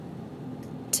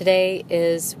Today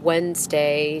is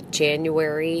Wednesday,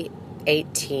 January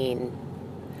 18,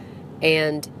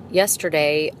 and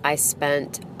yesterday I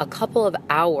spent a couple of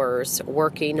hours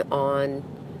working on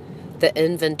the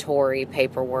inventory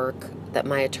paperwork that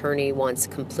my attorney wants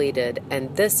completed,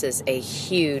 and this is a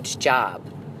huge job.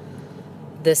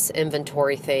 This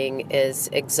inventory thing is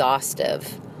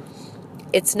exhaustive.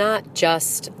 It's not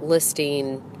just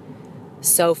listing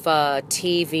sofa,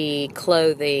 TV,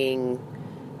 clothing,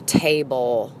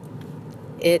 table.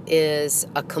 It is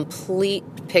a complete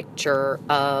picture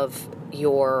of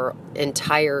your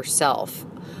entire self.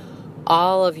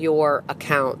 All of your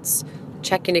accounts,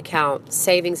 checking account,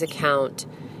 savings account,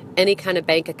 any kind of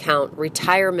bank account,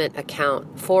 retirement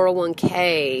account,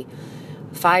 401k,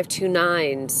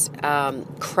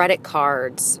 529s, credit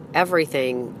cards,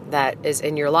 everything that is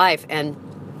in your life. And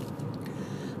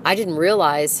I didn't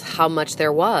realize how much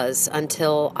there was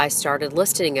until I started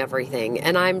listing everything.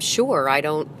 And I'm sure I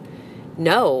don't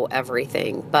know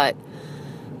everything, but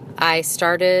I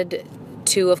started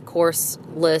to, of course,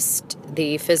 list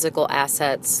the physical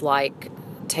assets like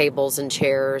tables and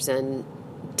chairs and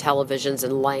televisions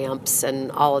and lamps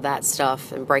and all of that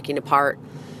stuff, and breaking apart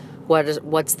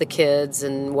what's the kids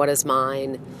and what is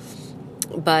mine.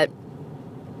 But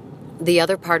the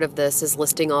other part of this is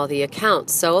listing all the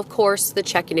accounts. So, of course, the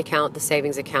checking account, the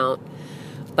savings account,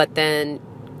 but then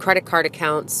credit card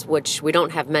accounts, which we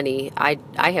don't have many. I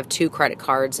have 2 credit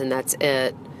cards, and that's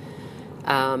it.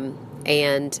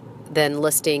 And then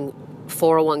listing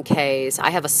 401ks.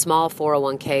 I have a small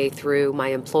 401k through my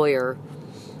employer.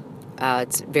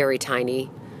 It's very tiny.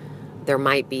 There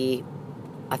might be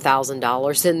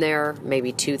 $1,000 in there,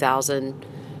 maybe $2,000.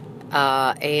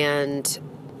 And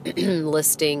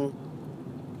listing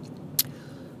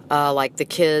like the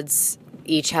kids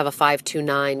each have a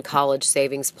 529 college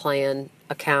savings plan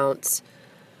accounts,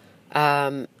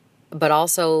 but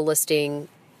also listing,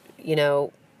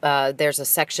 there's a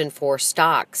section for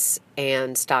stocks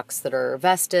and stocks that are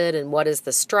vested and what is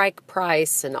the strike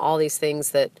price and all these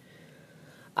things that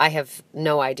I have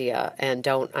no idea and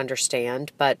don't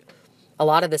understand. But a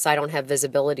lot of this I don't have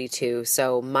visibility to,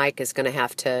 so Mike is going to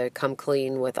have to come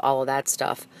clean with all of that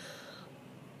stuff.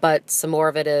 But some more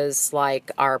of it is like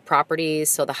our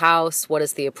properties. So the house, what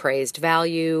is the appraised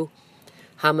value?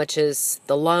 How much is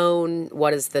the loan?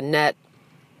 What is the net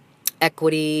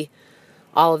equity?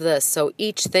 All of this. So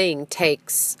each thing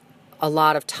takes a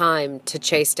lot of time to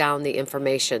chase down the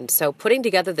information. So putting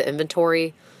together the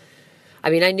inventory,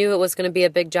 I knew it was going to be a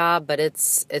big job, but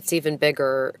it's even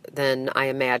bigger than I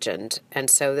imagined. And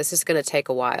so this is going to take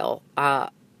a while.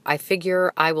 I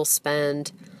figure I will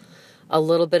spend a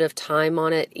little bit of time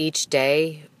on it each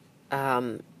day,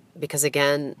 because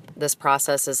again, this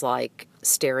process is like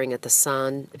staring at the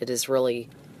sun. It is really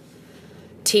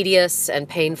tedious and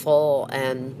painful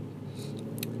and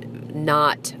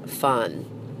not fun.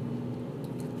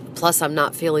 Plus, I'm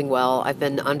not feeling well. I've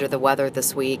been under the weather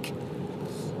this week,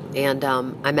 and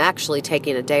I'm actually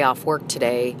taking a day off work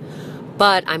today,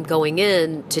 but I'm going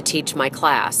in to teach my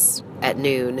class at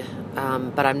noon.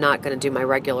 But I'm not going to do my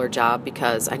regular job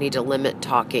because I need to limit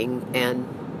talking, and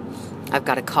I've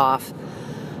got a cough.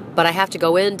 But I have to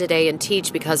go in today and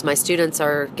teach because my students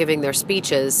are giving their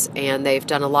speeches, and they've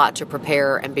done a lot to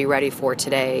prepare and be ready for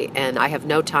today, and I have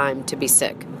no time to be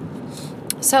sick.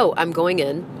 So I'm going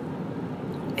in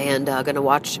and going to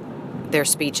watch their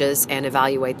speeches and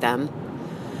evaluate them.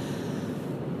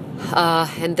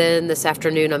 And then this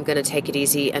afternoon, I'm going to take it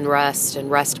easy and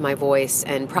rest my voice,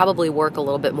 and probably work a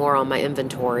little bit more on my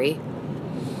inventory.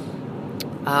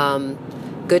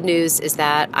 Good news is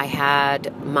that I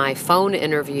had my phone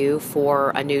interview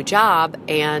for a new job,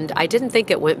 and I didn't think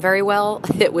it went very well.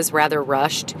 It was rather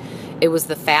rushed. It was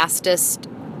the fastest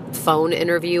phone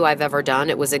interview I've ever done.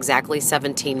 It was exactly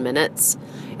 17 minutes,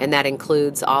 and that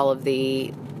includes all of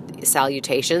the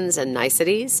salutations and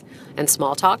niceties and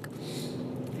small talk.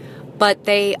 But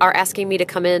they are asking me to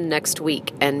come in next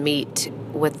week and meet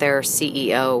with their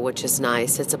CEO, which is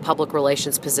nice. It's a public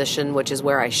relations position, which is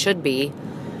where I should be.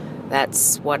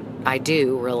 That's what I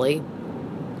do, really.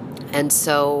 And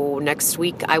so next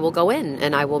week I will go in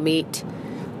and I will meet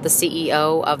the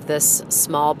CEO of this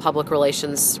small public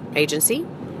relations agency,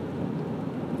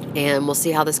 and we'll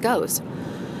see how this goes.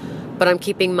 But I'm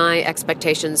keeping my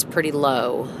expectations pretty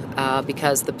low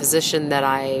because the position that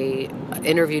I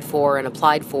interviewed for and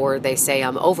applied for, they say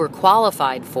I'm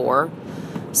overqualified for.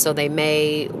 So they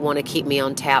may want to keep me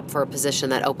on tap for a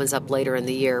position that opens up later in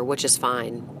the year, which is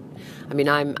fine.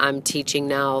 I'm teaching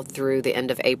now through the end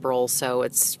of April, so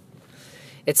it's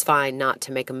fine not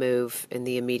to make a move in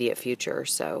the immediate future.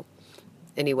 So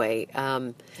anyway,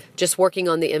 just working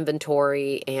on the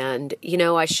inventory. And,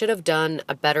 I should have done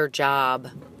a better job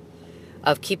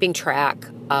of keeping track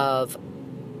of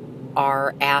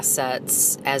our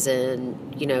assets, as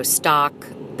in, stock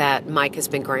that Mike has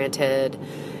been granted,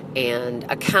 and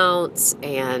accounts,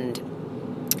 and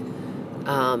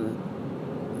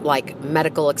like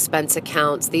medical expense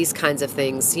accounts, these kinds of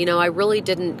things. I really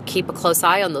didn't keep a close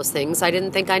eye on those things. I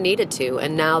didn't think I needed to.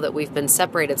 And now that we've been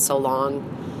separated so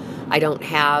long, I don't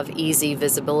have easy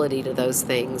visibility to those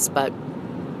things. But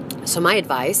so my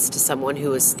advice to someone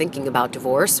who is thinking about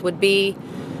divorce would be,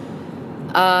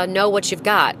 know what you've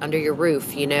got under your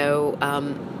roof.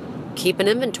 Keep an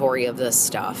inventory of this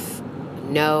stuff.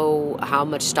 Know how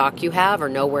much stock you have, or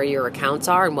know where your accounts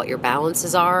are and what your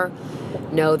balances are.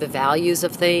 Know the values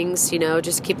of things,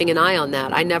 just keeping an eye on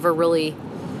that. I never really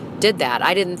did that.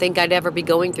 I didn't think I'd ever be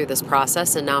going through this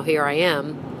process, and now here I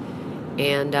am.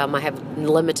 And I have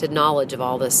limited knowledge of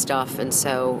all this stuff, and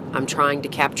so I'm trying to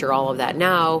capture all of that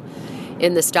now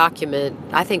in this document.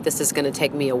 I think this is going to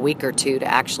take me a week or two to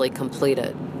actually complete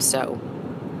it, so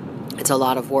it's a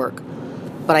lot of work.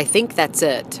 But I think that's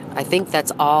it. I think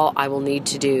that's all I will need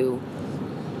to do.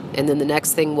 And then the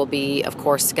next thing will be, of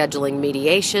course, scheduling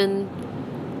mediation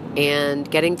and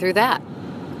getting through that.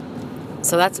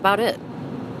 So that's about it.